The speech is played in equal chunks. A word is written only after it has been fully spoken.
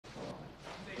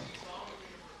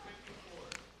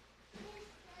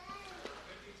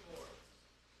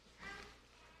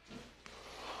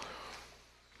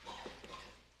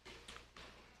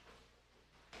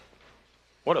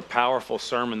What a powerful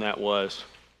sermon that was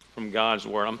from God's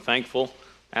Word. I'm thankful,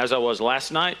 as I was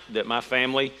last night, that my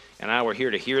family and I were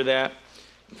here to hear that.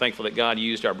 I'm thankful that God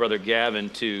used our brother Gavin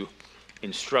to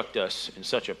instruct us in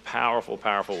such a powerful,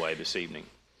 powerful way this evening.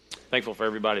 Thankful for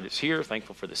everybody that's here.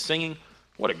 Thankful for the singing.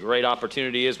 What a great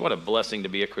opportunity it is. What a blessing to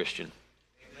be a Christian.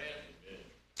 Amen.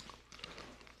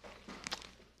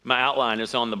 My outline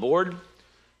is on the board,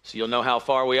 so you'll know how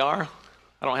far we are.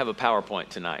 I don't have a PowerPoint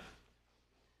tonight.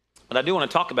 But I do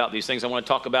want to talk about these things. I want to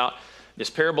talk about this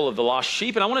parable of the lost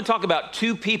sheep, and I want to talk about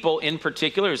two people in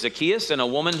particular, Zacchaeus and a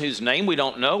woman whose name we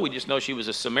don't know. We just know she was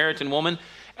a Samaritan woman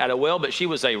at a well, but she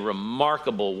was a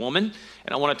remarkable woman.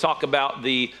 And I want to talk about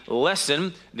the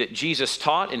lesson that Jesus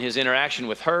taught in his interaction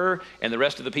with her and the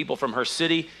rest of the people from her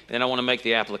city, and then I want to make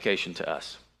the application to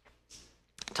us.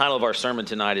 The title of our sermon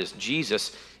tonight is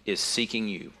Jesus is Seeking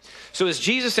You. So as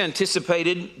Jesus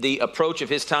anticipated the approach of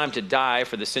his time to die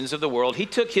for the sins of the world, he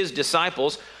took his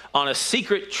disciples on a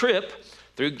secret trip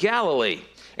through Galilee.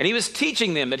 And he was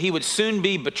teaching them that he would soon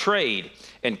be betrayed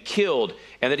and killed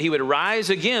and that he would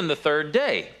rise again the third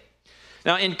day.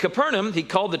 Now in Capernaum, he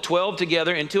called the 12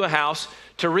 together into a house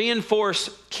to reinforce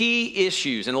key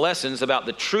issues and lessons about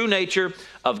the true nature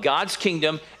of God's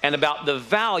kingdom and about the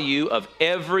value of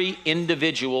every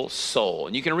individual soul.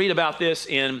 And you can read about this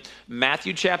in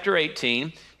Matthew chapter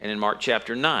 18 and in Mark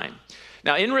chapter 9.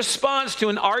 Now, in response to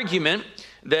an argument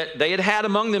that they had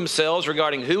among themselves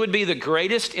regarding who would be the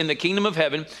greatest in the kingdom of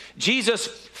heaven, Jesus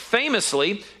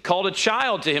famously called a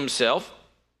child to himself,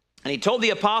 and he told the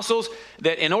apostles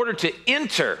that in order to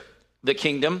enter the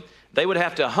kingdom, they would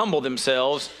have to humble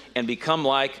themselves and become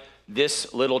like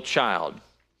this little child.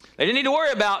 They didn't need to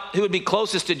worry about who would be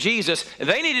closest to Jesus.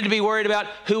 They needed to be worried about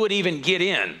who would even get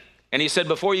in. And he said,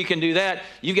 before you can do that,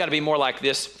 you've got to be more like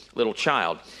this little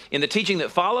child. In the teaching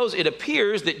that follows, it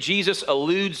appears that Jesus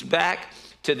alludes back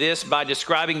to this by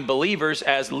describing believers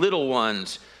as little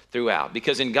ones throughout.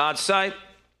 Because in God's sight,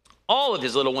 all of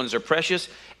his little ones are precious,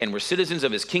 and we're citizens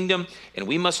of his kingdom, and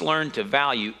we must learn to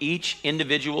value each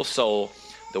individual soul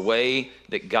the way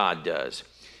that God does.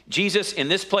 Jesus in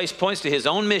this place points to his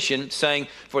own mission, saying,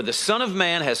 for the Son of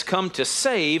Man has come to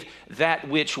save that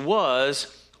which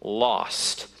was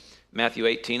lost. Matthew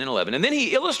 18 and 11. And then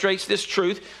he illustrates this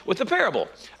truth with a parable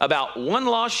about one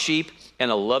lost sheep and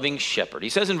a loving shepherd. He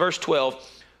says in verse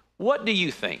 12, what do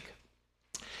you think?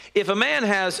 If a man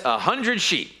has 100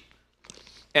 sheep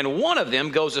and one of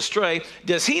them goes astray,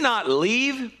 does he not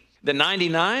leave the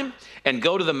 99 and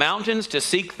go to the mountains to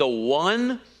seek the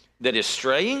one that is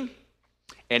straying?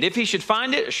 And if he should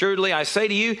find it, assuredly I say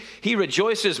to you, he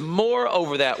rejoices more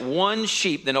over that one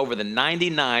sheep than over the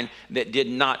 99 that did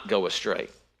not go astray.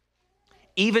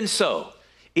 Even so,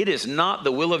 it is not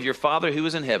the will of your Father who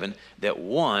is in heaven that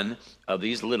one of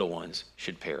these little ones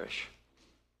should perish.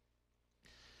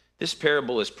 This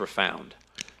parable is profound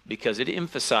because it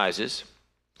emphasizes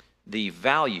the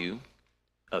value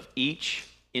of each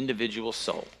individual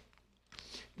soul.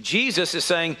 Jesus is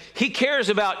saying he cares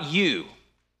about you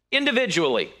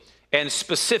individually and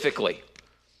specifically.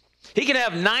 He can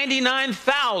have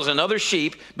 99,000 other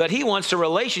sheep, but he wants a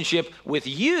relationship with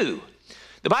you.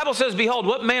 The Bible says, behold,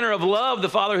 what manner of love the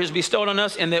Father has bestowed on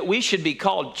us, and that we should be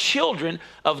called children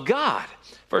of God.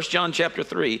 1 John chapter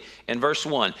 3 and verse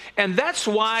 1. And that's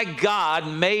why God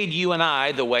made you and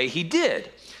I the way he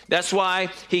did. That's why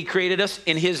he created us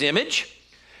in his image.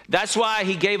 That's why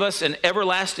he gave us an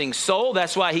everlasting soul.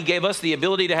 That's why he gave us the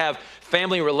ability to have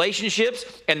family relationships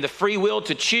and the free will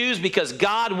to choose, because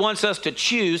God wants us to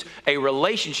choose a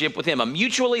relationship with him, a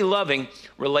mutually loving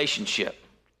relationship.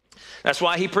 That's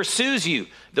why he pursues you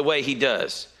the way he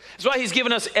does. That's why he's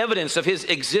given us evidence of his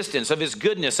existence, of his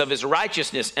goodness, of his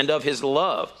righteousness, and of his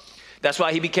love. That's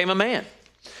why he became a man.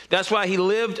 That's why he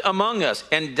lived among us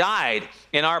and died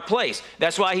in our place.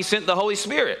 That's why he sent the Holy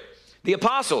Spirit, the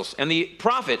apostles, and the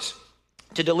prophets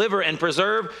to deliver and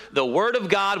preserve the word of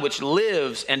God, which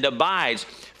lives and abides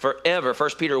forever. 1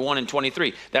 Peter 1 and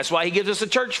 23. That's why he gives us a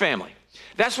church family.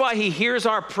 That's why he hears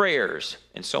our prayers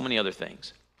and so many other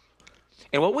things.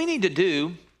 And what we need to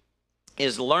do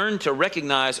is learn to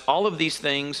recognize all of these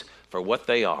things for what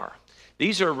they are.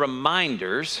 These are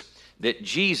reminders that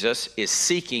Jesus is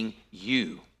seeking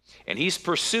you, and he's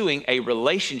pursuing a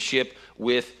relationship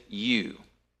with you.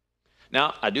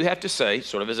 Now, I do have to say,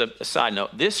 sort of as a side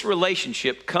note, this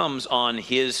relationship comes on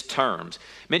his terms.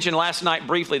 Mentioned last night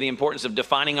briefly the importance of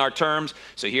defining our terms.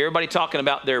 So you hear everybody talking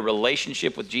about their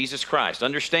relationship with Jesus Christ.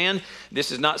 Understand, this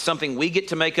is not something we get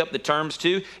to make up the terms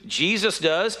to. Jesus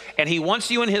does, and he wants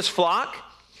you in his flock.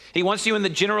 He wants you in the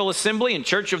general assembly and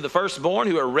church of the firstborn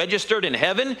who are registered in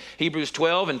heaven, Hebrews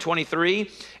 12 and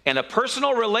 23. And a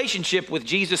personal relationship with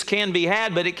Jesus can be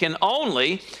had, but it can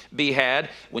only be had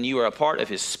when you are a part of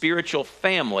his spiritual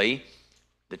family,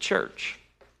 the church.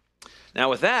 Now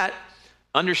with that,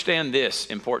 understand this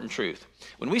important truth.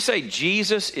 When we say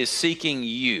Jesus is seeking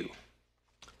you,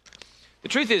 the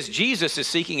truth is Jesus is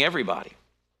seeking everybody.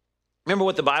 Remember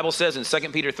what the Bible says in 2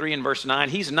 Peter 3 and verse 9?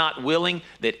 He's not willing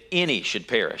that any should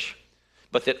perish,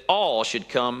 but that all should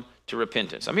come to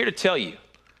repentance. I'm here to tell you,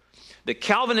 the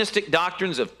Calvinistic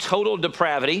doctrines of total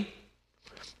depravity,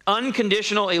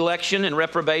 unconditional election and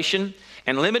reprobation,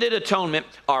 and limited atonement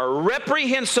are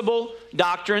reprehensible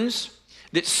doctrines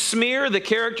that smear the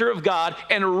character of God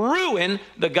and ruin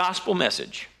the gospel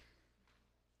message.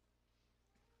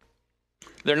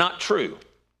 They're not true.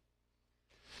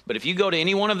 But if you go to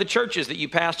any one of the churches that you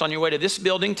passed on your way to this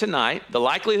building tonight, the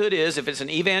likelihood is, if it's an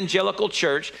evangelical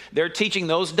church, they're teaching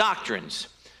those doctrines.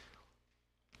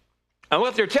 And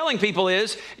what they're telling people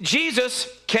is, Jesus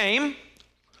came,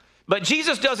 but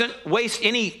Jesus doesn't waste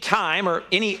any time or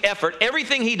any effort.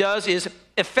 Everything he does is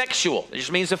effectual. It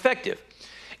just means effective.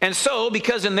 And so,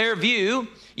 because in their view,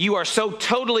 you are so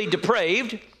totally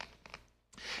depraved,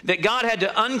 that God had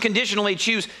to unconditionally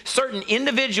choose certain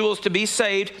individuals to be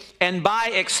saved, and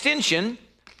by extension,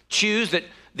 choose that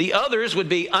the others would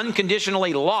be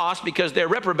unconditionally lost because they're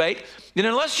reprobate, then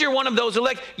unless you're one of those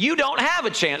elect, you don't have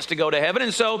a chance to go to heaven.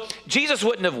 And so Jesus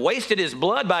wouldn't have wasted his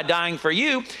blood by dying for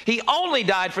you. He only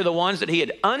died for the ones that he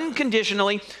had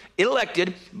unconditionally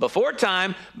elected before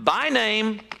time by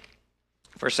name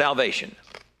for salvation.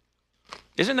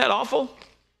 Isn't that awful?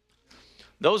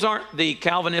 Those aren't the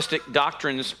Calvinistic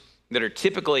doctrines that are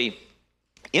typically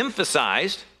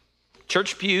emphasized.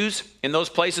 Church pews in those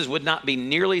places would not be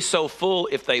nearly so full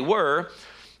if they were,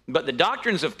 but the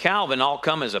doctrines of Calvin all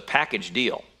come as a package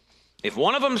deal. If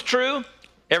one of them's true,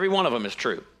 every one of them is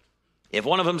true. If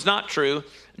one of them's not true,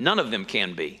 none of them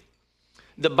can be.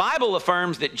 The Bible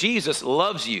affirms that Jesus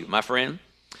loves you, my friend.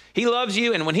 He loves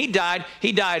you, and when he died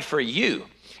for you.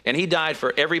 And he died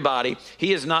for everybody.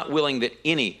 He is not willing that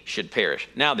any should perish.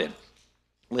 Now then,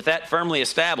 with that firmly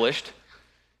established,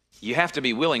 you have to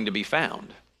be willing to be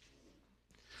found.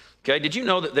 Okay, did you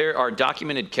know that there are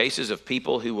documented cases of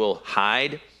people who will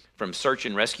hide from search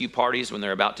and rescue parties when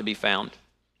they're about to be found?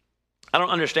 I don't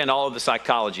understand all of the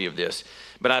psychology of this,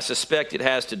 but I suspect it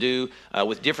has to do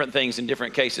with different things in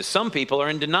different cases. Some people are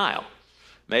in denial.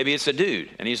 Maybe it's a dude,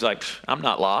 and he's like, I'm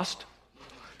not lost.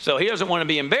 So he doesn't want to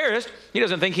be embarrassed. He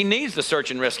doesn't think he needs the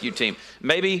search and rescue team.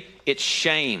 Maybe it's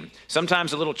shame.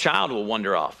 Sometimes a little child will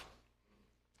wander off.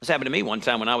 This happened to me one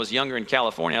time when I was younger in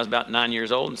California. I was about 9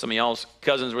 years old, and some of y'all's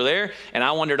cousins were there, and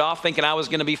I wandered off thinking I was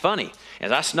going to be funny.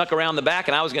 As I snuck around the back,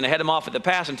 and I was going to head them off at the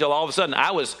pass until all of a sudden I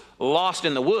was lost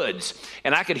in the woods.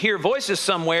 And I could hear voices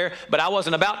somewhere, but I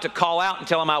wasn't about to call out and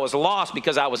tell them I was lost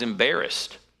because I was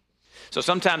embarrassed. So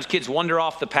sometimes kids wander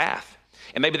off the path.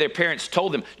 And maybe their parents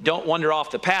told them, don't wander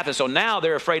off the path. And so now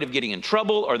they're afraid of getting in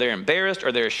trouble, or they're embarrassed,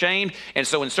 or they're ashamed. And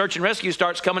so when search and rescue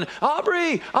starts coming,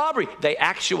 Aubrey, they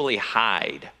actually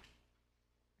hide.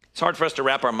 It's hard for us to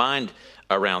wrap our mind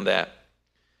around that.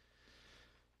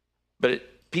 But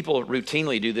people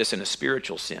routinely do this in a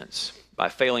spiritual sense by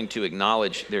failing to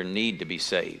acknowledge their need to be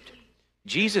saved.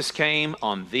 Jesus came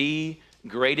on the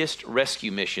greatest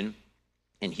rescue mission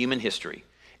in human history.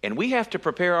 And we have to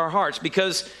prepare our hearts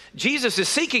because Jesus is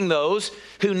seeking those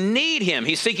who need him.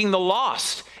 He's seeking the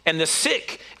lost and the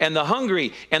sick and the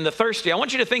hungry and the thirsty. I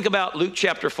want you to think about Luke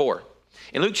chapter 4.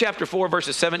 In Luke chapter 4,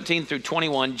 verses 17 through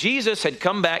 21, Jesus had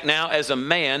come back now as a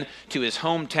man to his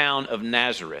hometown of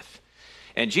Nazareth.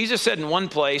 And Jesus said in one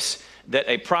place that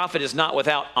a prophet is not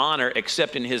without honor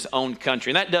except in his own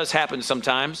country. And that does happen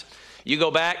sometimes. You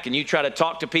go back and you try to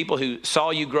talk to people who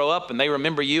saw you grow up and they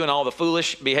remember you and all the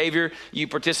foolish behavior you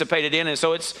participated in. And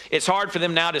so it's hard for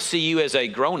them now to see you as a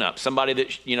grown-up, somebody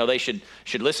that they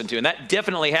should listen to. And that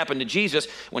definitely happened to Jesus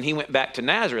when he went back to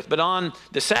Nazareth. But on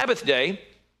the Sabbath day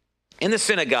in the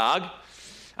synagogue,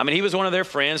 he was one of their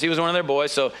friends. He was one of their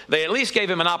boys. So they at least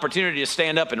gave him an opportunity to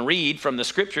stand up and read from the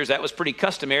scriptures. That was pretty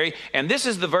customary. And this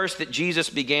is the verse that Jesus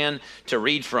began to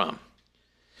read from.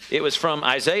 It was from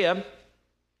Isaiah.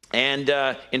 And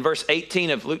in verse 18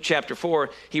 of Luke chapter 4,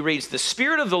 he reads, "The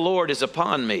Spirit of the Lord is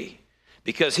upon me,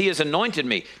 because he has anointed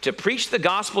me to preach the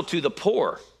gospel to the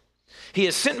poor. He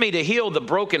has sent me to heal the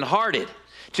brokenhearted,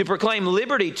 to proclaim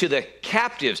liberty to the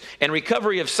captives and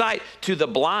recovery of sight to the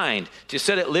blind, to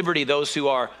set at liberty those who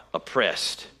are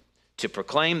oppressed, to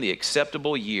proclaim the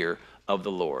acceptable year of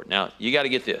the Lord." Now, you got to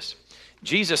get this.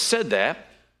 Jesus said that,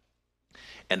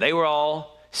 and they were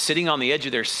all sitting on the edge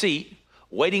of their seat,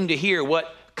 waiting to hear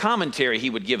what commentary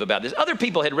he would give about this. Other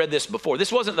people had read this before.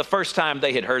 This wasn't the first time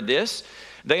they had heard this.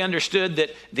 They understood that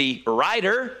the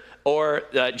writer, or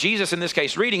Jesus in this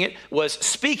case reading it, was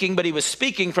speaking, but he was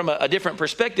speaking from a different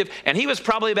perspective, and he was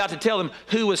probably about to tell them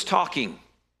who was talking.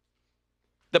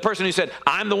 The person who said,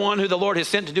 I'm the one who the Lord has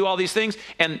sent to do all these things.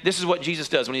 And this is what Jesus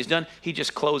does. When he's done, he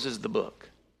just closes the book,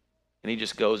 and he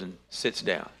just goes and sits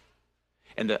down.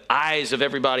 And the eyes of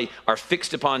everybody are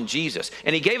fixed upon Jesus.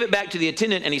 And he gave it back to the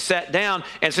attendant, and he sat down,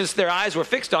 and since their eyes were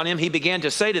fixed on him, he began to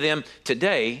say to them,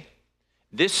 today,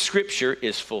 this scripture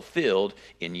is fulfilled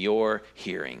in your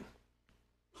hearing.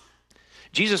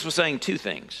 Jesus was saying two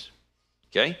things,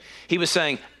 okay? He was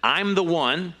saying, I'm the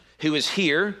one who is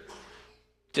here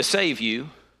to save you,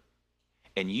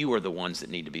 and you are the ones that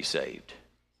need to be saved.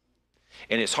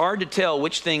 And it's hard to tell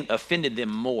which thing offended them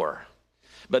more.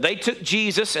 But they took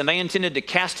Jesus and they intended to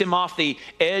cast him off the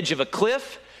edge of a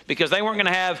cliff, because they weren't going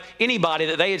to have anybody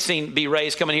that they had seen be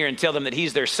raised come in here and tell them that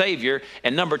he's their Savior.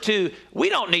 And number two, we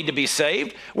don't need to be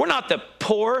saved. We're not the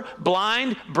poor,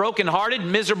 blind, brokenhearted,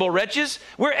 miserable wretches.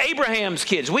 We're Abraham's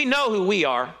kids. We know who we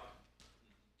are.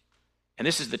 And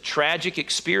this is the tragic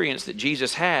experience that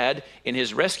Jesus had in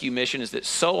his rescue mission, is that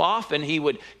so often he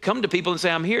would come to people and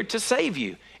say, I'm here to save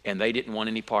you. And they didn't want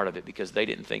any part of it because they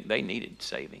didn't think they needed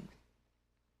saving.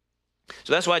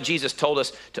 So that's why Jesus told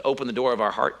us to open the door of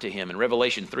our heart to him. In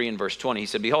Revelation 3 and verse 20, he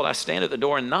said, behold, I stand at the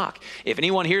door and knock. If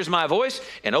anyone hears my voice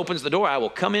and opens the door, I will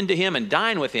come into him and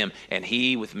dine with him, and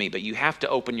he with me. But you have to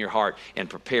open your heart and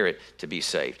prepare it to be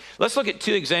saved. Let's look at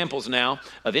two examples now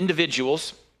of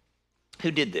individuals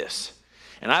who did this.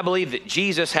 And I believe that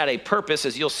Jesus had a purpose,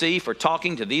 as you'll see, for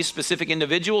talking to these specific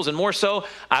individuals. And more so,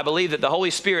 I believe that the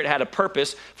Holy Spirit had a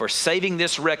purpose for saving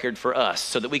this record for us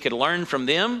so that we could learn from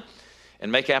them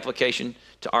and make application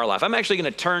to our life. I'm actually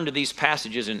going to turn to these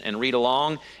passages and read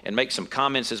along and make some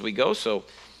comments as we go, so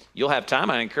you'll have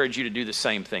time. I encourage you to do the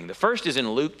same thing. The first is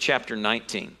in Luke chapter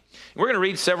 19. We're going to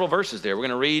read several verses there. We're going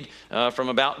to read from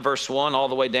about verse 1 all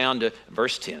the way down to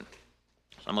verse 10.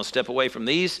 I'm going to step away from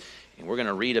these, and we're going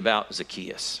to read about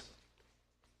Zacchaeus.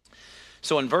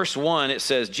 So in verse 1, it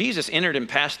says, Jesus entered and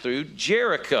passed through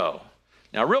Jericho.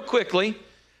 Now, real quickly,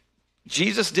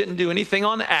 Jesus didn't do anything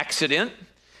on accident.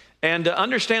 And to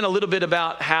understand a little bit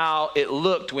about how it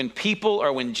looked when people,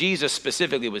 or when Jesus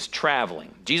specifically, was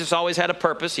traveling. Jesus always had a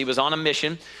purpose. He was on a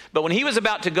mission. But when he was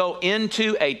about to go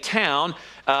into a town,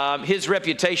 his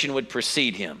reputation would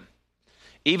precede him.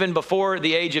 Even before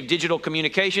the age of digital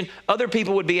communication, other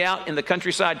people would be out in the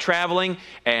countryside traveling,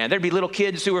 and there'd be little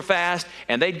kids who were fast,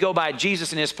 and they'd go by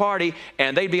Jesus and his party,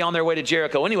 and they'd be on their way to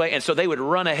Jericho anyway, and so they would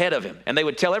run ahead of him, and they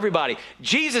would tell everybody,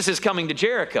 Jesus is coming to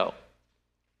Jericho.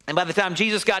 And by the time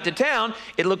Jesus got to town,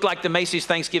 it looked like the Macy's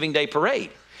Thanksgiving Day Parade.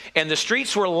 And the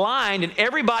streets were lined, and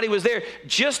everybody was there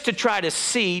just to try to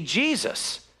see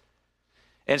Jesus.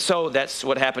 And so that's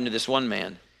what happened to this one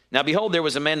man. Now behold, there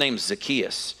was a man named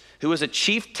Zacchaeus, who was a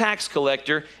chief tax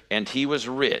collector, and he was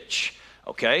rich.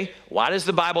 Okay, why does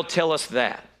the Bible tell us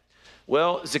that?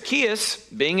 Well, Zacchaeus,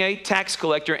 being a tax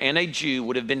collector and a Jew,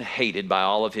 would have been hated by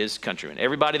all of his countrymen.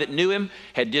 Everybody that knew him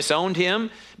had disowned him,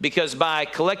 because by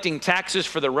collecting taxes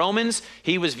for the Romans,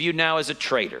 he was viewed now as a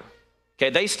traitor. Okay,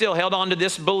 they still held on to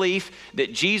this belief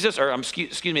that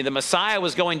the Messiah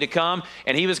was going to come,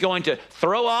 and he was going to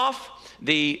throw off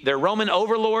their Roman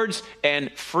overlords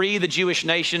and free the Jewish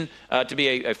nation to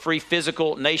be a free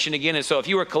physical nation again. And so if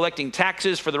you were collecting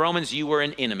taxes for the Romans, you were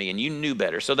an enemy, and you knew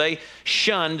better. So they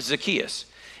shunned Zacchaeus.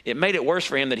 It made it worse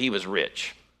for him that he was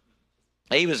rich.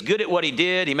 He was good at what he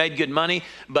did. He made good money.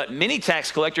 But many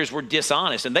tax collectors were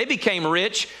dishonest, and they became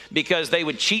rich because they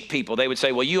would cheat people. They would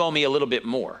say, well, you owe me a little bit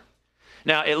more.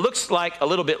 Now, it looks like a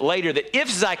little bit later that if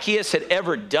Zacchaeus had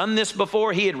ever done this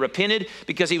before, he had repented,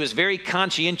 because he was very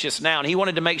conscientious now, and he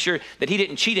wanted to make sure that he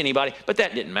didn't cheat anybody, but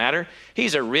that didn't matter.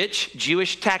 He's a rich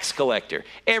Jewish tax collector.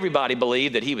 Everybody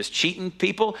believed that he was cheating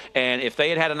people, and if they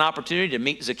had had an opportunity to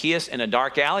meet Zacchaeus in a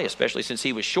dark alley, especially since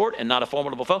he was short and not a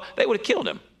formidable foe, they would have killed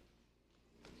him.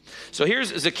 So here's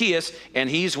Zacchaeus, and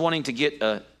he's wanting to get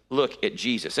a look at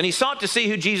Jesus. And he sought to see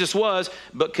who Jesus was,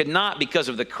 but could not because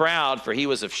of the crowd, for he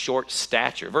was of short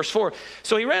stature. Verse 4,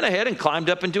 so he ran ahead and climbed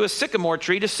up into a sycamore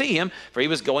tree to see him, for he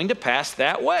was going to pass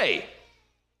that way.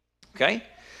 Okay,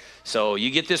 so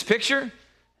you get this picture.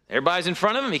 Everybody's in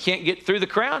front of him. He can't get through the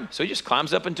crowd, so he just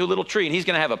climbs up into a little tree, and he's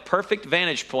going to have a perfect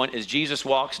vantage point as Jesus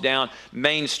walks down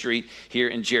Main Street here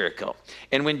in Jericho.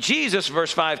 And when Jesus,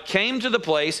 verse 5, came to the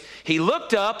place, he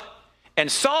looked up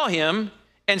and saw him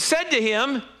and said to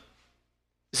him,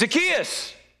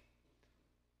 Zacchaeus.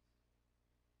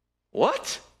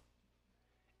 What?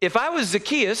 If I was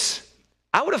Zacchaeus,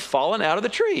 I would have fallen out of the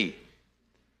tree.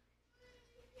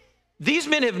 These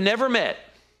men have never met.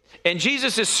 And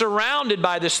Jesus is surrounded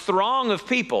by this throng of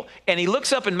people. And he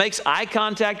looks up and makes eye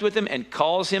contact with them and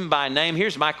calls him by name.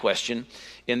 Here's my question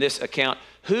in this account.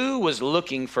 Who was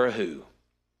looking for who?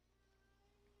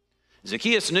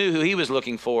 Zacchaeus knew who he was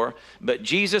looking for, but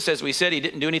Jesus, as we said, he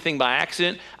didn't do anything by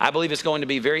accident. I believe it's going to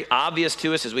be very obvious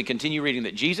to us as we continue reading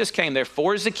that Jesus came there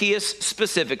for Zacchaeus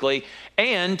specifically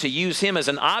and to use him as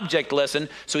an object lesson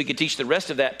so he could teach the rest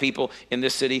of that people in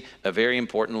this city a very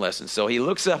important lesson. So he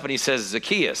looks up and he says,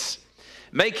 Zacchaeus,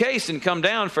 make haste and come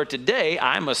down, for today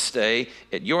I must stay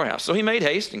at your house. So he made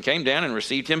haste and came down and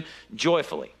received him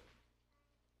joyfully.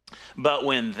 But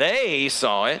when they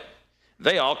saw it,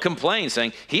 they all complained,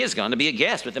 saying, he is going to be a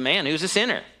guest with a man who's a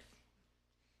sinner.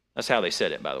 That's how they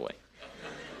said it, by the way.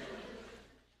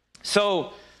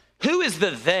 So who is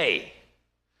the they?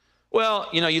 Well,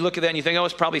 you look at that and you think, oh,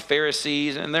 it's probably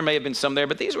Pharisees, and there may have been some there,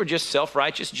 but these were just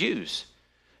self-righteous Jews.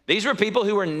 These were people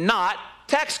who were not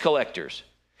tax collectors.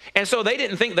 And so they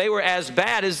didn't think they were as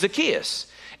bad as Zacchaeus.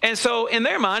 And so in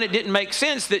their mind, it didn't make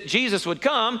sense that Jesus would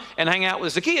come and hang out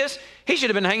with Zacchaeus. He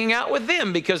should have been hanging out with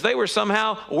them because they were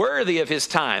somehow worthy of his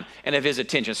time and of his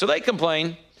attention. So they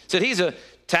complained, said he's a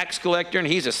tax collector and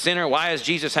he's a sinner. Why is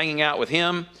Jesus hanging out with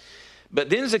him?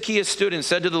 But then Zacchaeus stood and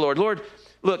said to the Lord, Lord,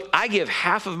 look, I give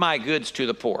half of my goods to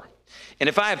the poor. And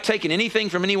if I have taken anything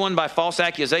from anyone by false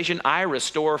accusation, I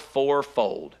restore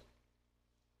fourfold.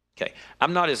 Okay,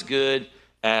 I'm not as good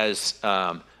as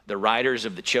the writers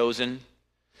of The Chosen.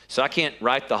 So I can't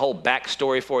write the whole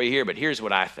backstory for you here, but here's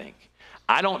what I think.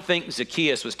 I don't think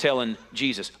Zacchaeus was telling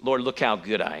Jesus, Lord, look how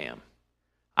good I am.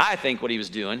 I think what he was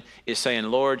doing is saying,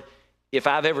 Lord, if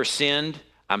I've ever sinned,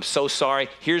 I'm so sorry.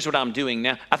 Here's what I'm doing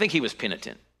now. I think he was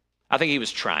penitent. I think he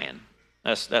was trying.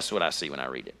 That's what I see when I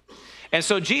read it. And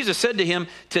so Jesus said to him,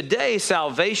 today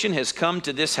salvation has come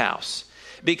to this house,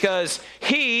 because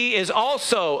he is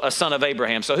also a son of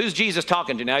Abraham. So who's Jesus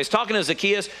talking to now? He's talking to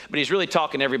Zacchaeus, but he's really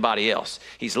talking to everybody else.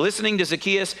 He's listening to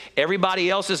Zacchaeus. Everybody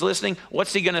else is listening.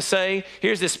 What's he going to say?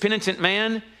 Here's this penitent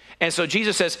man. And so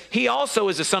Jesus says, he also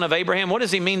is a son of Abraham. What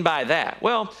does he mean by that?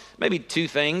 Well, maybe two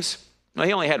things. Well,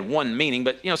 he only had one meaning,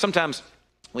 but sometimes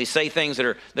we say things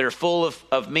that are full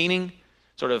of meaning,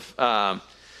 sort of,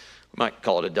 we might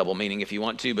call it a double meaning if you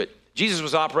want to, but Jesus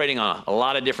was operating on a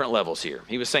lot of different levels here.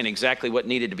 He was saying exactly what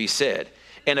needed to be said.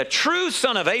 And a true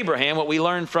son of Abraham, what we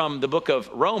learned from the book of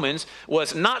Romans,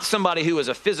 was not somebody who was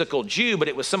a physical Jew, but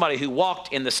it was somebody who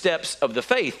walked in the steps of the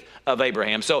faith of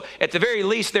Abraham. So at the very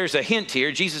least, there's a hint here.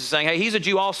 Jesus is saying, hey, he's a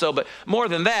Jew also, but more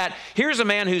than that, here's a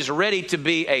man who's ready to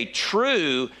be a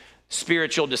true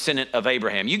spiritual descendant of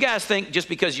Abraham. You guys think just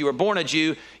because you were born a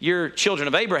Jew, you're children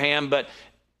of Abraham, but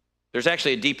there's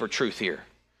actually a deeper truth here.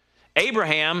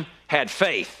 Abraham had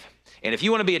faith. And if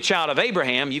you want to be a child of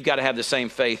Abraham, you've got to have the same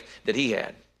faith that he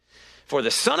had. For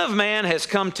the Son of Man has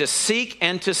come to seek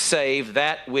and to save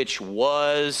that which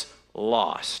was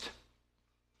lost.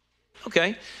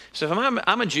 Okay, so if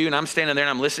I'm a Jew and I'm standing there and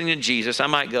I'm listening to Jesus, I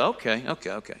might go, okay.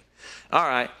 All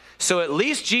right, so at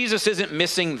least Jesus isn't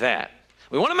missing that.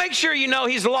 We want to make sure you know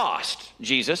he's lost,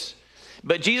 Jesus.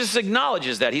 But Jesus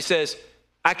acknowledges that. He says,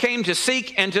 I came to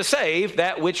seek and to save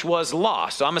that which was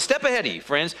lost. So I'm a step ahead of you,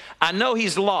 friends. I know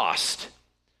he's lost.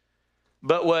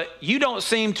 But what you don't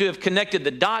seem to have connected the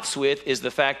dots with is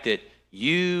the fact that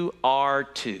you are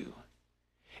too.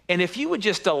 And if you would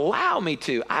just allow me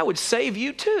to, I would save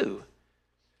you too.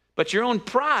 But your own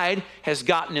pride has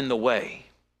gotten in the way.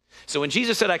 So when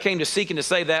Jesus said, I came to seek and to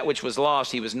save that which was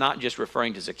lost, he was not just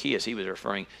referring to Zacchaeus. He was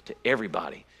referring to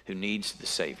everybody who needs the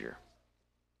Savior.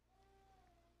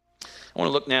 I want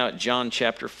to look now at John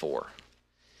chapter 4.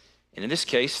 And in this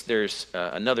case, there's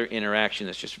another interaction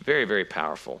that's just very, very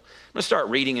powerful. I'm going to start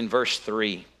reading in verse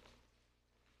 3.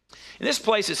 In this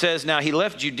place it says, now he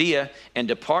left Judea and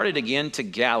departed again to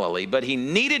Galilee, but he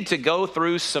needed to go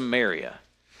through Samaria.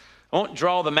 I won't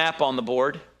draw the map on the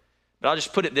board, but I'll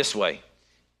just put it this way.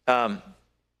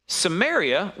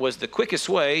 Samaria was the quickest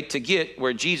way to get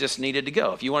where Jesus needed to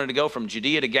go. If you wanted to go from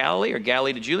Judea to Galilee or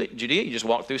Galilee to Judea, you just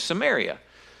walk through Samaria.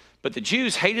 But the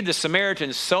Jews hated the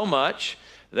Samaritans so much,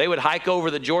 they would hike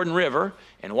over the Jordan River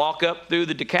and walk up through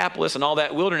the Decapolis and all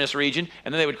that wilderness region,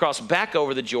 and then they would cross back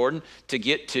over the Jordan to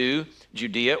get to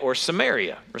Judea or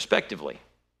Samaria, respectively.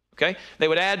 Okay? They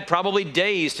would add probably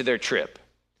days to their trip.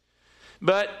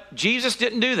 But Jesus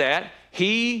didn't do that.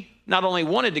 He not only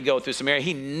wanted to go through Samaria,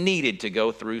 he needed to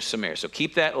go through Samaria. So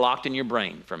keep that locked in your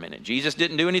brain for a minute. Jesus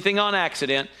didn't do anything on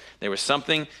accident. There was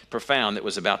something profound that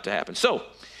was about to happen. So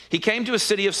he came to a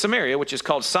city of Samaria, which is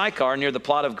called Sychar, near the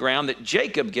plot of ground that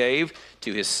Jacob gave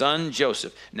to his son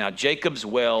Joseph. Now Jacob's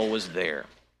well was there.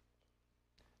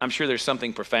 I'm sure there's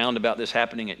something profound about this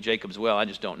happening at Jacob's well. I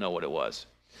just don't know what it was.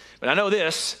 But I know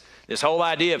this whole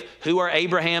idea of who are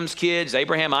Abraham's kids,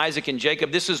 Abraham, Isaac, and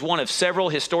Jacob. This is one of several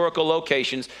historical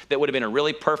locations that would have been a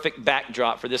really perfect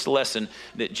backdrop for this lesson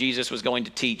that Jesus was going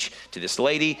to teach to this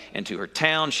lady and to her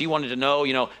town. She wanted to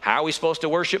know, how are we supposed to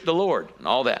worship the Lord and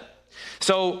all that.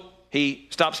 So he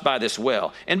stops by this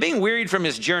well. And being wearied from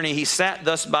his journey, he sat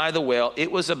thus by the well.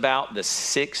 It was about the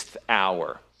 6th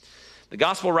hour. The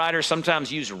gospel writers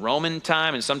sometimes use Roman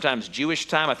time and sometimes Jewish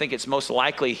time. I think it's most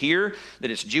likely here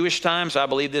that it's Jewish time, so I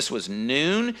believe this was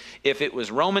noon. If it was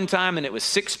Roman time, then it was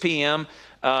 6 p.m.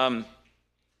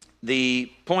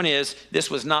 The point is,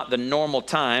 this was not the normal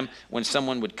time when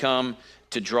someone would come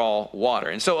to draw water.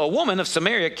 And so a woman of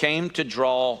Samaria came to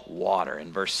draw water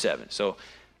in verse 7. So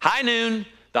high noon,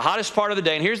 the hottest part of the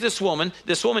day. And here's this woman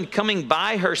coming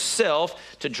by herself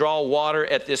to draw water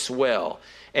at this well.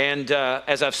 And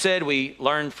as I've said, we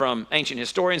learned from ancient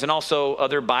historians and also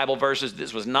other Bible verses,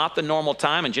 this was not the normal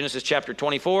time. In Genesis chapter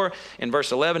 24, in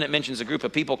verse 11, it mentions a group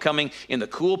of people coming in the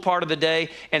cool part of the day.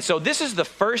 And so this is the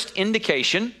first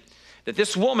indication that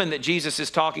this woman that Jesus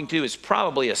is talking to is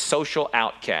probably a social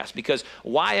outcast, because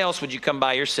why else would you come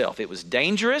by yourself? It was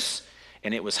dangerous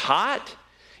and it was hot.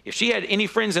 If she had any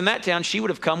friends in that town, she would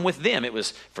have come with them. It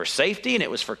was for safety and it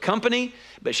was for company,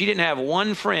 but she didn't have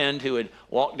one friend who would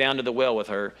walk down to the well with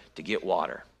her to get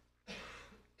water.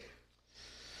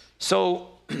 So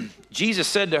Jesus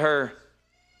said to her,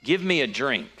 "Give me a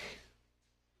drink."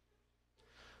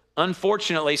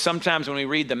 Unfortunately, sometimes when we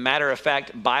read the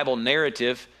matter-of-fact Bible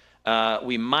narrative,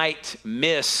 we might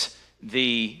miss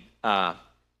the tone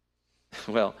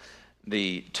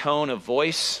of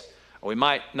voice. Or we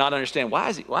might not understand, why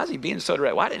is he being so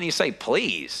direct? Why didn't he say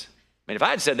please? I mean, if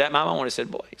I had said that, my mom would have said,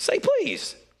 boy, say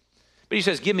please. But he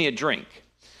says, give me a drink.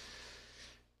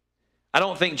 I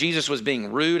don't think Jesus was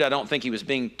being rude. I don't think he was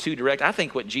being too direct. I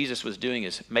think what Jesus was doing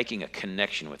is making a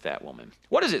connection with that woman.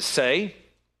 What does it say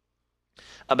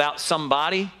about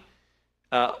somebody?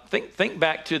 Think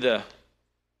back to the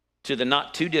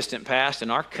not too distant past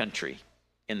in our country,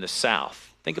 in the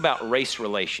South. Think about race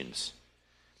relations.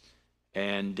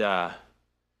 And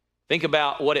think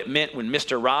about what it meant when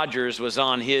Mr. Rogers was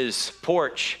on his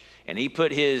porch and he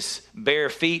put his bare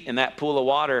feet in that pool of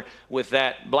water with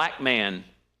that black man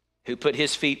who put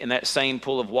his feet in that same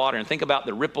pool of water. And think about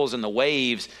the ripples and the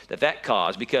waves that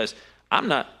caused, because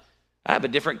I have a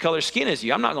different color skin as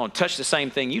you. I'm not going to touch the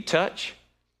same thing you touch.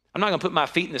 I'm not going to put my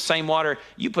feet in the same water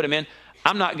you put them in.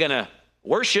 I'm not going to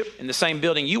worship in the same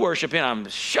building you worship in. I'm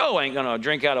sure ain't going to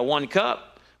drink out of one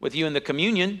cup with you in the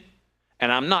communion.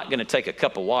 And I'm not going to take a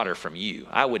cup of water from you.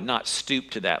 I would not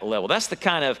stoop to that level. That's the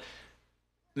kind of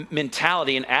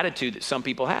mentality and attitude that some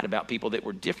people had about people that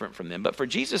were different from them. But for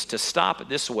Jesus to stop at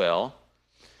this well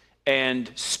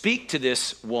and speak to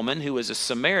this woman who was a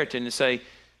Samaritan and say,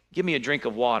 give me a drink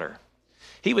of water.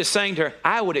 He was saying to her,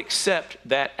 I would accept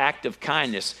that act of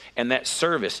kindness and that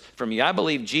service from you. I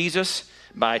believe Jesus,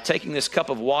 by taking this cup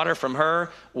of water from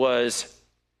her, was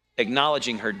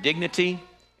acknowledging her dignity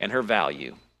and her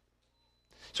value.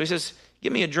 So he says,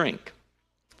 give me a drink.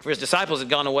 For his disciples had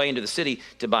gone away into the city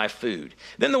to buy food.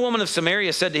 Then the woman of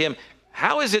Samaria said to him,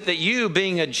 how is it that you,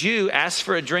 being a Jew, ask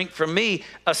for a drink from me,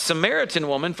 a Samaritan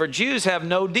woman? For Jews have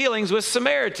no dealings with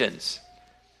Samaritans.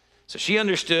 So she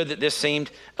understood that this seemed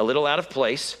a little out of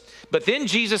place. But then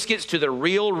Jesus gets to the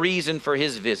real reason for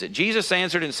his visit. Jesus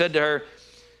answered and said to her,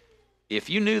 if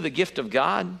you knew the gift of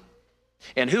God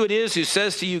and who it is who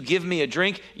says to you, give me a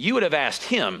drink, you would have asked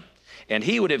him, and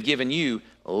he would have given you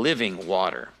living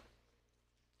water.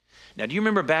 Now, do you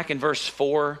remember back in verse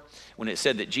 4 when it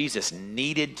said that Jesus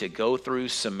needed to go through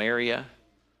Samaria?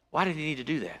 Why did he need to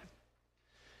do that?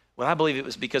 Well, I believe it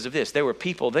was because of this. There were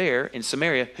people there in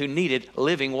Samaria who needed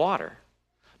living water,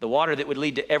 the water that would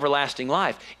lead to everlasting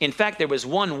life. In fact, there was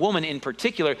one woman in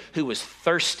particular who was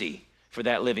thirsty for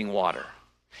that living water.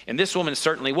 And this woman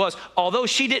certainly was. Although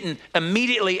she didn't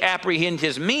immediately apprehend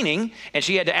his meaning, and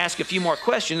she had to ask a few more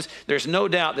questions, there's no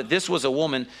doubt that this was a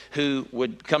woman who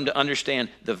would come to understand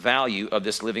the value of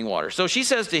this living water. So she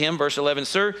says to him, verse 11,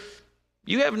 sir,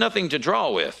 you have nothing to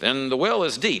draw with, and the well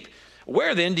is deep.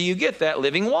 Where then do you get that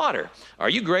living water? Are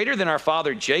you greater than our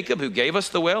father Jacob, who gave us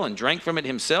the well and drank from it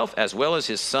himself, as well as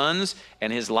his sons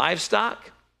and his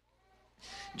livestock?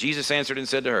 Jesus answered and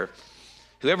said to her,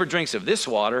 whoever drinks of this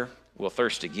water will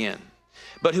thirst again.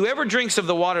 But whoever drinks of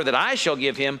the water that I shall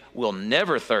give him will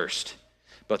never thirst.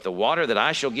 But the water that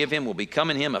I shall give him will become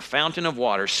in him a fountain of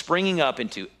water springing up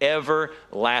into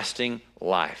everlasting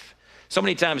life. So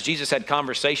many times Jesus had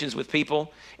conversations with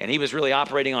people, and he was really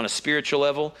operating on a spiritual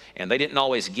level, and they didn't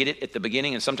always get it at the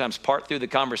beginning, and sometimes part through the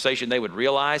conversation they would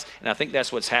realize, and I think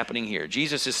that's what's happening here.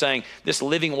 Jesus is saying, this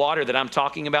living water that I'm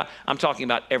talking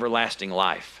about everlasting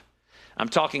life. I'm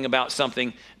talking about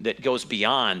something that goes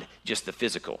beyond just the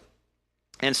physical.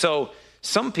 And so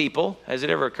some people, has it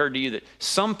ever occurred to you that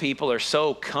some people are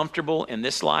so comfortable in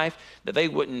this life that they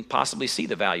wouldn't possibly see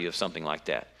the value of something like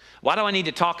that? Why do I need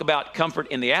to talk about comfort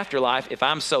in the afterlife if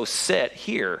I'm so set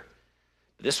here?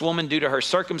 This woman, due to her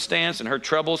circumstance and her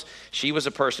troubles, she was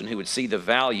a person who would see the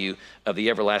value of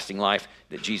the everlasting life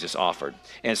that Jesus offered.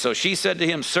 And so she said to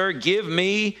him, "Sir, give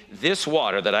me this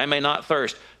water that I may not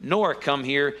thirst, nor come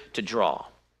here to draw."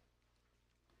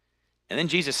 And then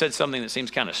Jesus said something that seems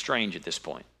kind of strange at this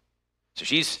point. So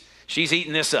she's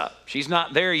eating this up. She's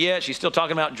not there yet. She's still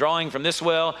talking about drawing from this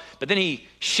well. But then he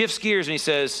shifts gears and he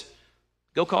says,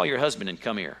 "Go call your husband and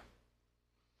come here."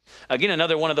 Again,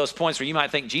 another one of those points where you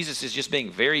might think Jesus is just being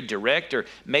very direct or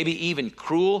maybe even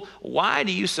cruel. Why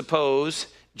do you suppose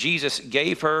Jesus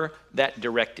gave her that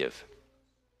directive?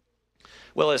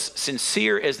 Well, as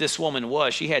sincere as this woman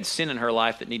was, she had sin in her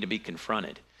life that needed to be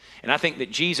confronted. And I think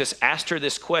that Jesus asked her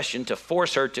this question to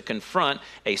force her to confront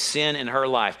a sin in her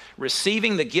life.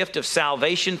 Receiving the gift of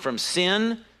salvation from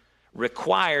sin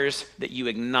requires that you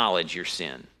acknowledge your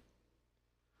sin.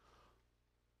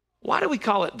 Why do we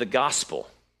call it the gospel?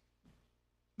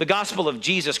 The gospel of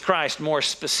Jesus Christ more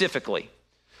specifically.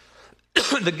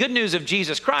 The good news of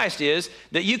Jesus Christ is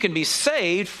that you can be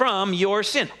saved from your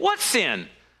sin. What sin?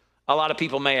 A lot of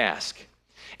people may ask.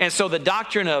 And so the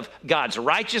doctrine of God's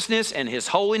righteousness and his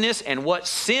holiness and what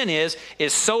sin is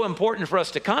so important for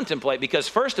us to contemplate, because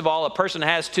first of all, a person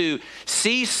has to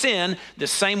see sin the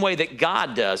same way that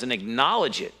God does and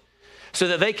acknowledge it, so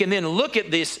that they can then look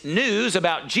at this news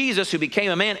about Jesus who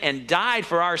became a man and died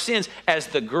for our sins as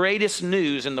the greatest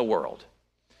news in the world.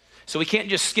 So we can't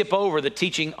just skip over the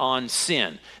teaching on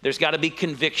sin. There's got to be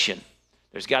conviction.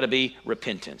 There's got to be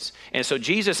repentance. And so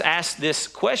Jesus asked this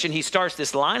question. He starts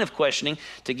this line of questioning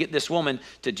to get this woman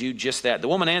to do just that. The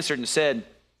woman answered and said,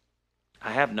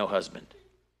 "I have no husband."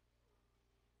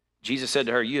 Jesus said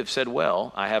to her, "You have said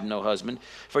well, I have no husband.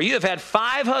 For you have had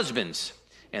 5 husbands,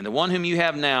 and the one whom you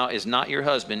have now is not your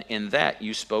husband. In that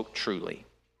you spoke truly."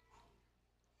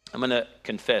 I'm going to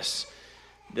confess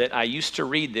that I used to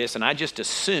read this and I just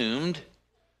assumed,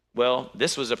 well,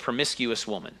 this was a promiscuous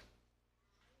woman.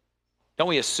 Don't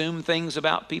we assume things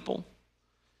about people?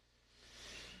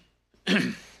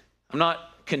 I'm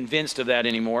not convinced of that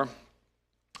anymore.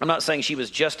 I'm not saying she was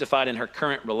justified in her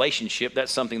current relationship.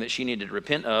 That's something that she needed to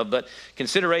repent of. But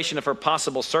consideration of her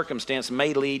possible circumstance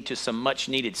may lead to some much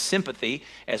needed sympathy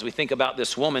as we think about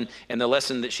this woman and the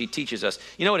lesson that she teaches us.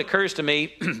 You know, it occurs to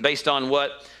me, based on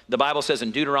what the Bible says in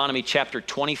Deuteronomy chapter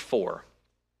 24,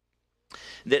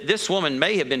 that this woman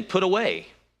may have been put away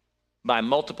by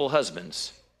multiple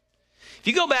husbands. If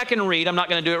you go back and read, I'm not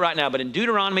going to do it right now, but in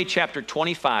Deuteronomy chapter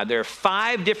 25, there are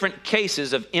 5 different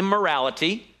cases of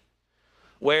immorality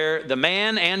where the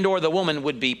man and or the woman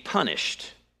would be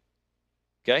punished,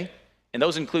 okay? And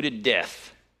those included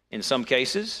death in some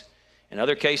cases, in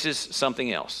other cases,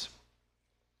 something else.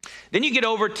 Then you get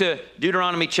over to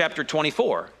Deuteronomy chapter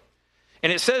 24,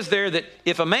 and it says there that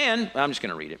if a man, I'm just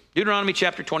going to read it, Deuteronomy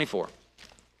chapter 24.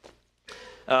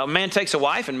 A man takes a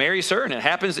wife and marries her, and it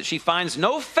happens that she finds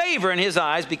no favor in his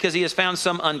eyes because he has found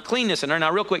some uncleanness in her.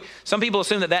 Now, real quick, some people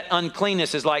assume that that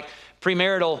uncleanness is like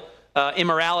premarital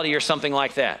immorality or something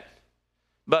like that.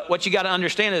 But what you got to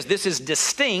understand is this is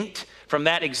distinct from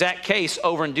that exact case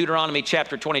over in Deuteronomy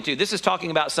chapter 22. This is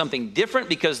talking about something different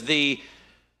because the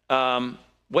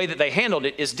way that they handled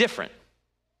it is different.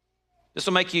 This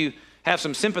will make you have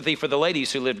some sympathy for the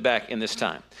ladies who lived back in this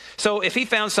time. So if he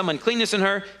found some uncleanness in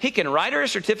her, he can write her a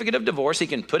certificate of divorce, he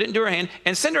can put it into her hand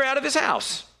and send her out of his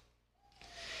house.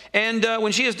 And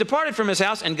when she has departed from his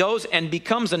house and goes and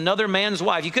becomes another man's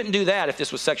wife, you couldn't do that if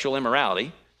this was sexual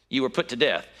immorality. You were put to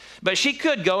death. But she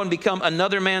could go and become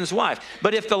another man's wife.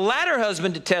 But if the latter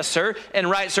husband detests her and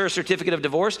writes her a certificate of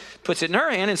divorce, puts it in her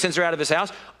hand and sends her out of his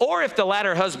house, or if the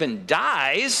latter husband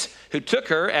dies, who took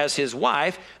her as his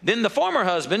wife, then the former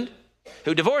husband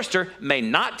who divorced her may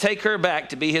not take her back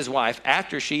to be his wife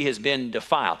after she has been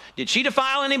defiled. Did she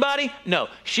defile anybody? No,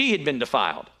 she had been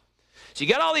defiled. So you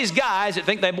got all these guys that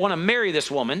think they want to marry this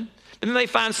woman, and then they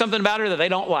find something about her that they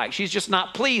don't like. She's just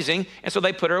not pleasing, and so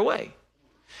they put her away.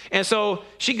 And so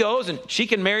she goes and she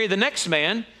can marry the next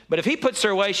man, but if he puts her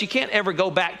away, she can't ever go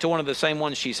back to one of the same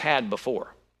ones she's had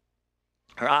before.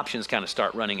 Her options kind of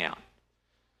start running out.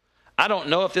 I don't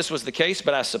know if this was the case,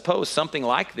 but I suppose something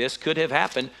like this could have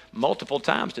happened multiple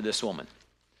times to this woman.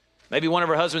 Maybe one of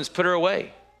her husbands put her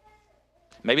away.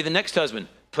 Maybe the next husband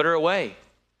put her away.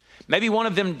 Maybe one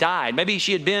of them died. Maybe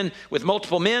she had been with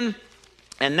multiple men,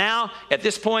 and now at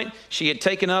this point she had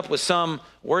taken up with some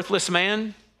worthless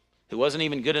man who wasn't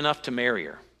even good enough to marry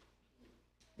her.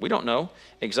 We don't know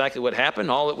exactly what happened.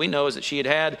 All that we know is that she had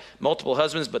had multiple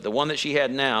husbands, but the one that she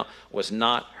had now was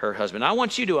not her husband. I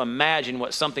want you to imagine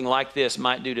what something like this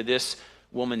might do to this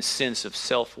woman's sense of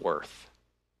self-worth.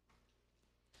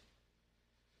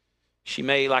 She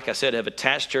may, like I said, have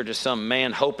attached her to some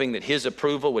man, hoping that his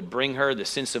approval would bring her the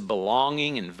sense of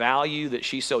belonging and value that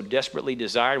she so desperately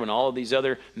desired when all of these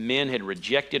other men had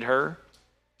rejected her.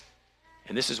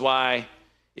 And this is why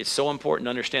it's so important to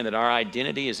understand that our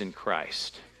identity is in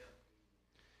Christ.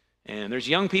 And there's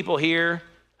young people here.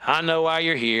 I know why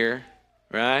you're here,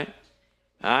 right?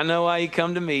 I know why you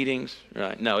come to meetings,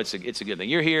 right? No, it's a good thing.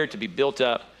 You're here to be built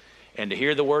up and to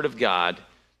hear the word of God.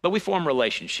 But we form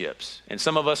relationships, and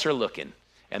some of us are looking,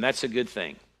 and that's a good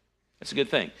thing. That's a good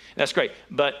thing. That's great.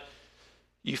 But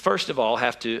you first of all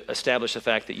have to establish the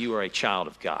fact that you are a child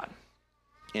of God.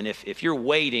 And if you're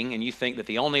waiting and you think that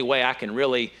the only way I can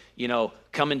really,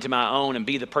 come into my own and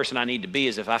be the person I need to be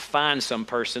is if I find some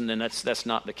person, then that's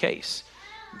not the case.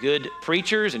 Good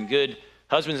preachers and good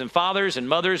husbands and fathers and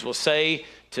mothers will say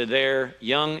to their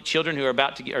young children who are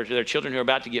about to get, or to their children who are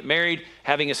about to get married,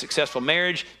 having a successful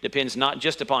marriage depends not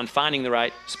just upon finding the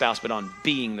right spouse, but on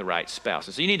being the right spouse.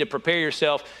 And so you need to prepare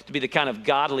yourself to be the kind of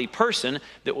godly person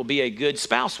that will be a good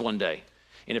spouse one day.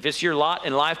 And if it's your lot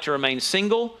in life to remain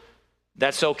single,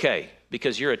 that's okay,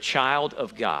 because you're a child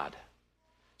of God.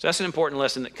 So that's an important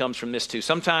lesson that comes from this too.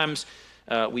 Sometimes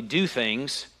we do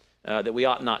things that we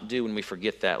ought not do when we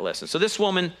forget that lesson. So this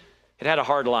woman had a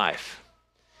hard life.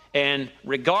 And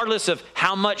regardless of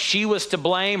how much she was to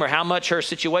blame or how much her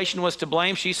situation was to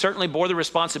blame, she certainly bore the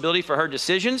responsibility for her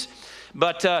decisions.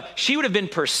 But she would have been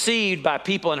perceived by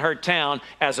people in her town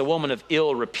as a woman of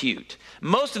ill repute.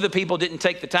 Most of the people didn't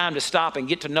take the time to stop and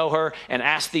get to know her and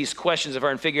ask these questions of her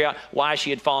and figure out why she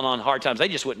had fallen on hard times. They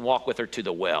just wouldn't walk with her to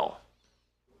the well.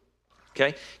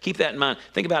 Okay? Keep that in mind.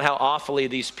 Think about how awfully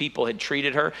these people had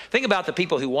treated her. Think about the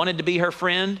people who wanted to be her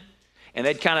friend, and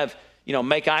they'd kind of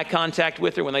make eye contact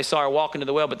with her when they saw her walk into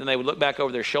the well, but then they would look back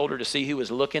over their shoulder to see who was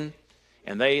looking,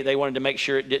 and they wanted to make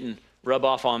sure it didn't rub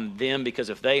off on them, because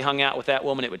if they hung out with that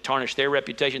woman, it would tarnish their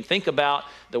reputation. Think about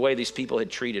the way these people had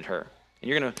treated her. And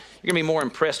you're gonna be more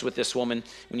impressed with this woman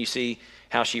when you see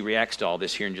how she reacts to all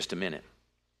this here in just a minute.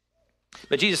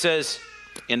 But Jesus says,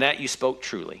 "In that you spoke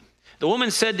truly." The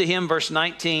woman said to him, verse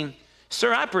 19,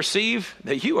 "Sir, I perceive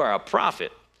that you are a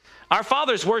prophet. Our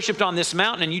fathers worshipped on this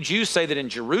mountain, and you Jews say that in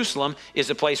Jerusalem is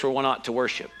the place where one ought to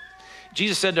worship."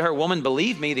 Jesus said to her, "Woman,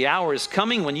 believe me, the hour is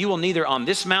coming when you will neither on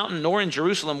this mountain nor in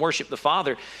Jerusalem worship the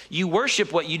Father. You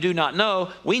worship what you do not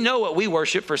know. We know what we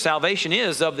worship, for salvation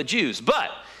is of the Jews.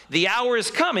 But the hour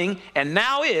is coming, and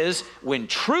now is, when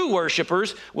true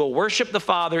worshipers will worship the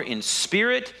Father in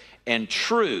spirit and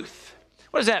truth."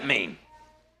 What does that mean?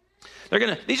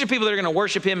 These are people that are going to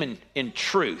worship him in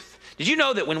truth. Did you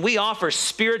know that when we offer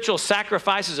spiritual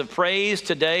sacrifices of praise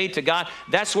today to God,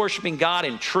 that's worshiping God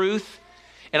in truth?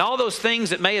 And all those things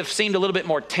that may have seemed a little bit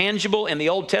more tangible in the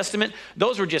Old Testament,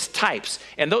 those were just types,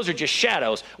 and those are just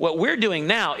shadows. What we're doing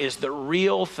now is the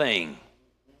real thing.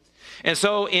 And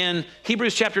so in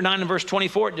Hebrews chapter 9 and verse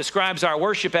 24, it describes our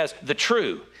worship as the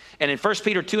true. And in 1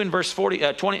 Peter 2 and verse 5,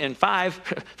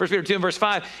 1 Peter 2 and verse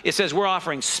 5, it says we're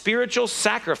offering spiritual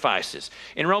sacrifices.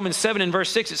 In Romans 7 and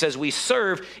verse 6, it says we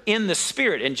serve in the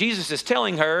Spirit. And Jesus is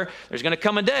telling her there's going to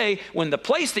come a day when the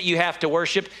place that you have to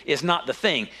worship is not the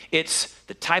thing. It's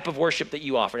the type of worship that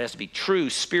you offer. It has to be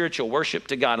true spiritual worship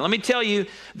to God. And let me tell you,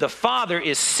 the Father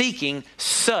is seeking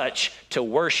such to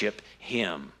worship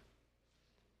him.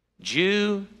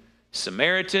 Jew,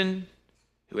 Samaritan,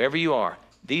 whoever you are,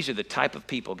 these are the type of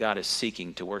people God is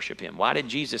seeking to worship him. Why did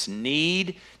Jesus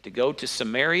need to go to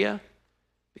Samaria?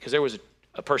 Because there was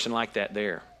a person like that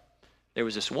there. There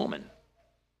was this woman.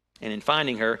 And in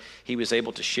finding her, he was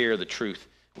able to share the truth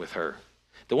with her.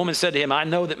 The woman said to him, "I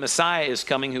know that Messiah is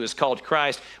coming, who is called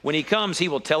Christ. When he comes, he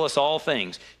will tell us all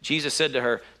things." Jesus said to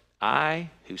her, "I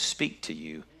who speak to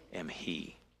you am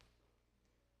he."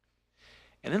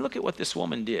 And then look at what this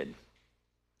woman did.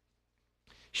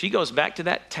 She goes back to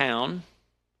that town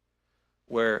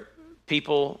where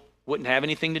people wouldn't have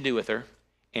anything to do with her,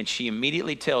 and she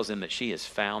immediately tells them that she has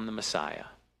found the Messiah.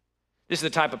 This is the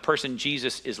type of person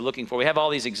Jesus is looking for. We have all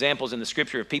these examples in the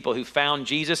scripture of people who found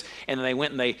Jesus, and then they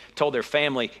went and they told their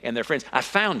family and their friends, "I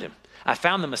found him. I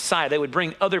found the Messiah. They would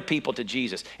bring other people to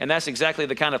Jesus. And that's exactly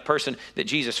the kind of person that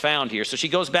Jesus found here. So she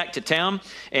goes back to town,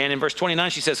 and in verse 29,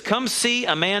 she says, come see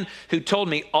a man who told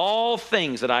me all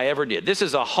things that I ever did. This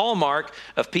is a hallmark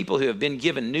of people who have been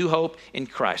given new hope in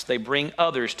Christ. They bring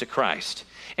others to Christ.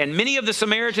 And many of the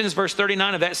Samaritans, verse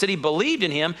 39 of that city, believed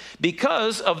in him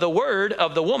because of the word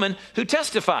of the woman who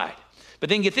testified. But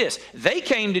then get this, they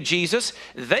came to Jesus,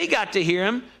 they got to hear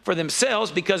him for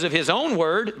themselves because of his own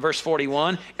word, verse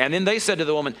 41, and then they said to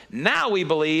the woman, now we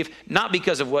believe, not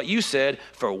because of what you said,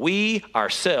 for we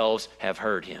ourselves have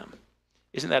heard him.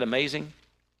 Isn't that amazing?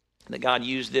 That God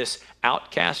used this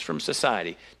outcast from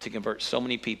society to convert so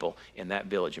many people in that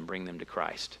village and bring them to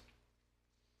Christ.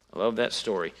 I love that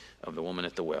story of the woman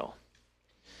at the well.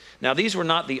 Now, these were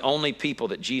not the only people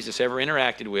that Jesus ever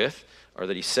interacted with or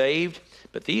that he saved.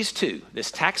 But these two, this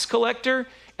tax collector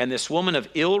and this woman of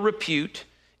ill repute,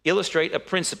 illustrate a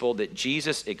principle that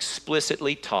Jesus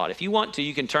explicitly taught. If you want to,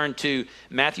 you can turn to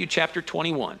Matthew chapter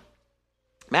 21.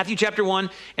 Matthew chapter 1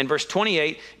 and verse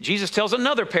 28, Jesus tells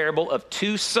another parable of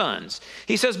two sons.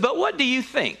 He says, but what do you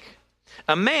think?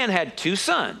 A man had two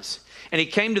sons, and he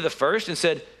came to the first and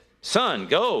said, son,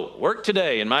 go, work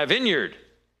today in my vineyard.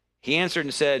 He answered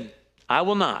and said, I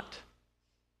will not.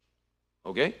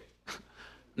 Okay?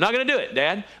 I'm not going to do it,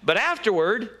 Dad. But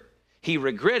afterward, he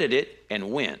regretted it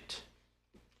and went.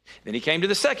 Then he came to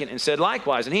the second and said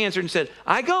likewise. And he answered and said,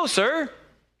 I go, sir.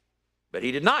 But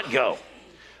he did not go.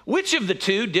 Which of the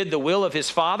two did the will of his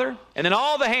father? And then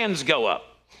all the hands go up.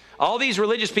 All these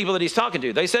religious people that he's talking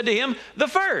to, they said to him, the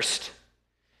first.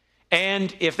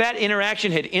 And if that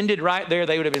interaction had ended right there,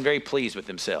 they would have been very pleased with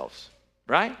themselves,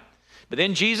 right? But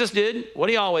then Jesus did what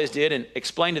he always did and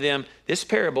explained to them, this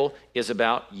parable is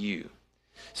about you.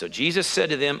 So Jesus said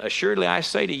to them, assuredly I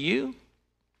say to you,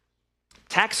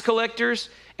 tax collectors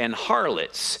and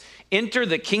harlots enter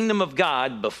the kingdom of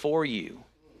God before you.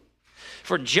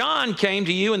 For John came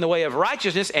to you in the way of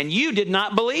righteousness, and you did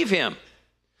not believe him.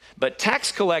 But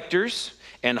tax collectors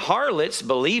and harlots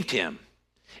believed him.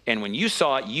 And when you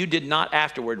saw it, you did not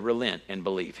afterward relent and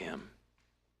believe him.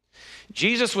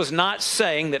 Jesus was not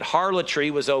saying that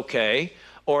harlotry was okay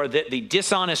or that the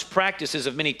dishonest practices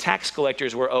of many tax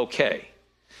collectors were okay.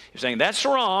 He was saying that's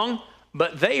wrong,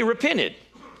 but they repented.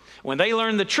 When they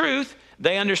learned the truth,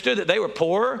 they understood that they were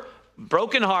poor,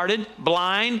 brokenhearted,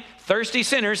 blind, thirsty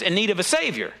sinners in need of a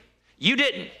Savior. You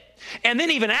didn't. And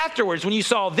then even afterwards, when you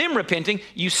saw them repenting,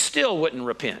 you still wouldn't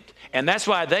repent. And that's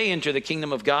why they enter the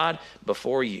kingdom of God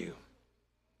before you.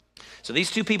 So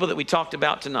these two people that we talked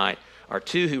about tonight are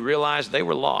two who realized they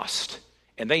were lost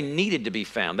and they needed to be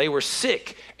found. They were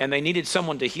sick and they needed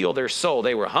someone to heal their soul.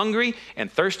 They were hungry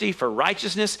and thirsty for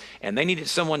righteousness and they needed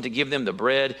someone to give them the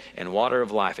bread and water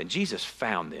of life. And Jesus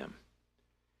found them.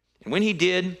 And when he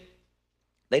did,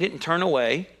 they didn't turn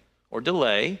away or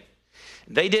delay.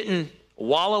 They didn't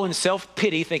wallow in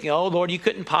self-pity thinking, oh, Lord, you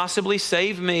couldn't possibly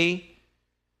save me.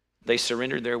 They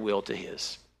surrendered their will to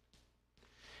his.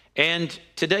 And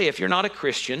today, if you're not a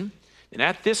Christian, then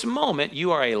at this moment,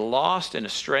 you are a lost and a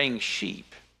straying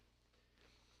sheep.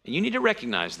 And you need to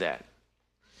recognize that.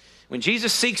 When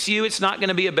Jesus seeks you, it's not going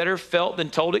to be a better felt than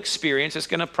told experience. It's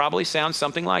going to probably sound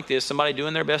something like this. Somebody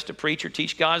doing their best to preach or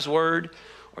teach God's word,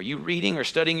 or you reading or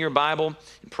studying your Bible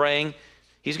and praying.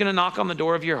 He's going to knock on the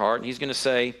door of your heart and he's going to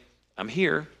say, I'm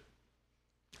here.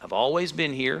 I've always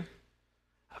been here.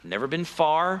 I've never been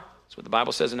far. That's what the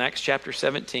Bible says in Acts chapter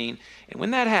 17. And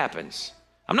when that happens,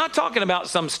 I'm not talking about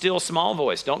some still small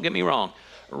voice. Don't get me wrong.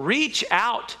 Reach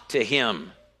out to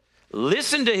him.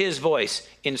 Listen to his voice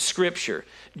in Scripture.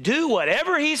 Do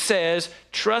whatever he says,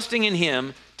 trusting in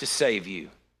him to save you.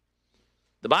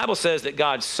 The Bible says that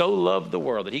God so loved the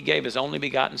world that he gave his only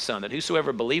begotten Son, that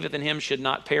whosoever believeth in him should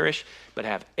not perish, but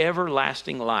have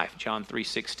everlasting life, John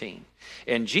 3:16.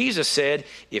 And Jesus said,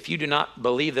 if you do not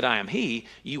believe that I am he,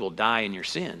 you will die in your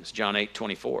sins, John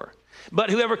 8:24. But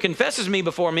whoever confesses me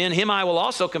before men, him I will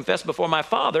also confess before my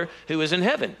Father who is in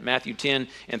heaven, Matthew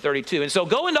 10:32. And so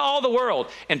go into all the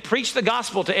world and preach the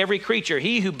gospel to every creature.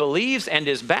 He who believes and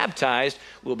is baptized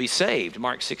will be saved,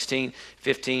 Mark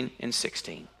 16:15 and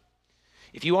 16.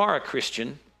 If you are a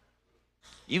Christian,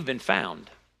 you've been found.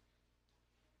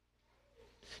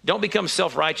 Don't become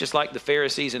self-righteous like the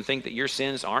Pharisees and think that your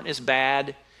sins aren't as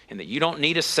bad and that you don't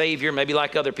need a Savior, maybe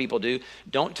like other people do.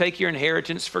 Don't take your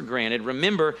inheritance for granted.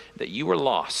 Remember that you were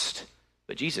lost,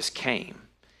 but Jesus came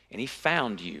and he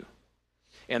found you.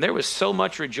 And there was so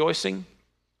much rejoicing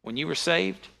when you were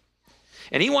saved.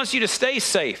 And he wants you to stay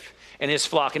safe in his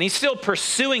flock, and he's still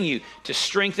pursuing you to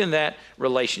strengthen that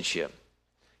relationship.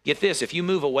 Get this, if you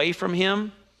move away from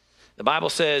him, the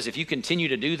Bible says if you continue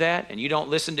to do that and you don't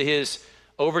listen to his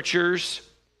overtures,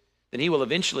 then he will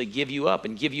eventually give you up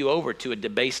and give you over to a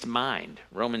debased mind.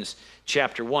 Romans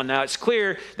chapter 1. Now, it's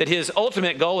clear that his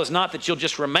ultimate goal is not that you'll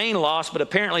just remain lost, but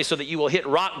apparently so that you will hit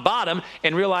rock bottom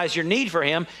and realize your need for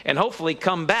him and hopefully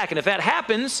come back. And if that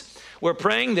happens, we're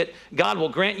praying that God will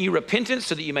grant you repentance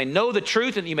so that you may know the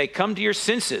truth and that you may come to your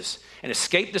senses and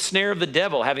escape the snare of the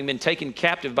devil, having been taken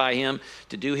captive by him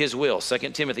to do his will. 2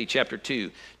 Timothy chapter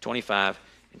 2, 25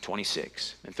 and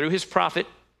 26. And through his prophet,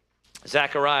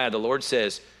 Zechariah, the Lord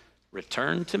says,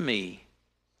 return to me,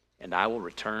 and I will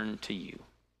return to you.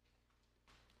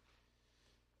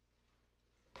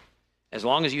 As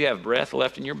long as you have breath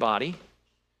left in your body,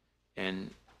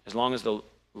 and as long as the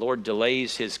Lord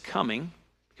delays his coming,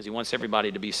 because he wants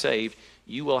everybody to be saved,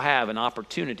 you will have an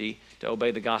opportunity to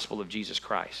obey the gospel of Jesus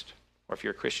Christ, or if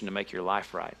you're a Christian, to make your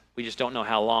life right. We just don't know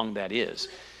how long that is.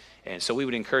 And so we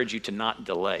would encourage you to not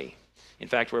delay. In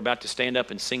fact, we're about to stand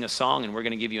up and sing a song, and we're going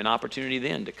to give you an opportunity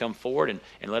then to come forward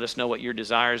and let us know what your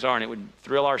desires are. And it would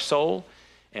thrill our soul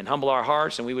and humble our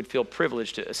hearts, and we would feel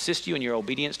privileged to assist you in your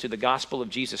obedience to the gospel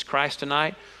of Jesus Christ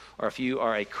tonight. Or if you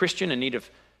are a Christian in need of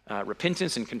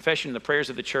repentance and confession in the prayers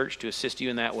of the church, to assist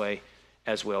you in that way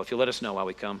as well. If you'll let us know while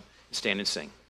we come and stand and sing.